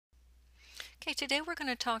Okay, today we're going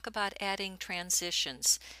to talk about adding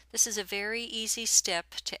transitions. This is a very easy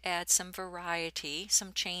step to add some variety,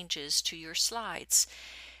 some changes to your slides.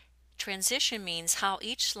 Transition means how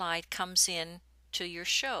each slide comes in to your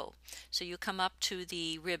show. So you come up to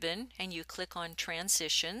the ribbon and you click on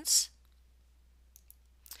Transitions.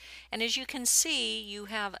 And as you can see, you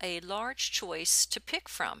have a large choice to pick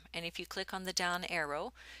from. And if you click on the down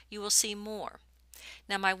arrow, you will see more.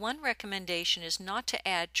 Now, my one recommendation is not to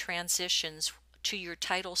add transitions to your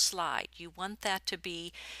title slide. You want that to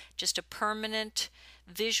be just a permanent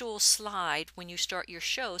visual slide when you start your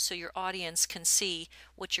show so your audience can see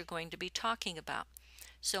what you're going to be talking about.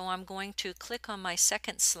 So I'm going to click on my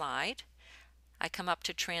second slide. I come up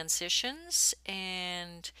to transitions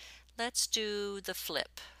and let's do the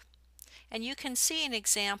flip. And you can see an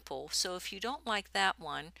example. So if you don't like that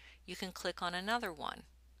one, you can click on another one.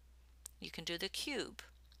 You can do the cube.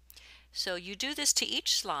 So you do this to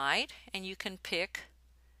each slide and you can pick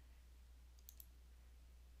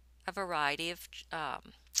a variety of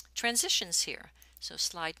transitions here. So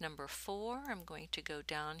slide number 4, I'm going to go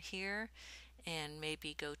down here and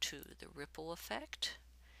maybe go to the ripple effect.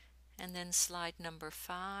 And then slide number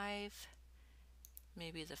 5,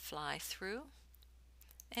 maybe the fly through.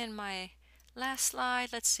 And my last slide,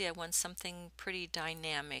 let's see, I want something pretty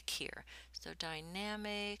dynamic here. So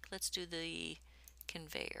dynamic, let's do the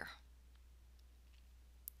conveyor.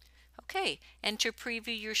 Okay, and to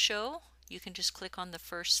preview your show, you can just click on the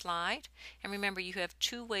first slide. And remember, you have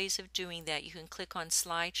two ways of doing that. You can click on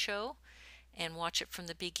slideshow and watch it from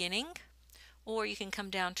the beginning, or you can come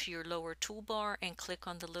down to your lower toolbar and click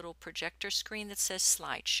on the little projector screen that says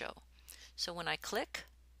slideshow. So when I click,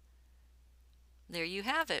 there you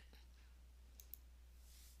have it.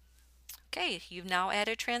 Okay, you've now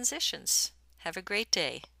added transitions. Have a great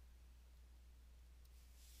day.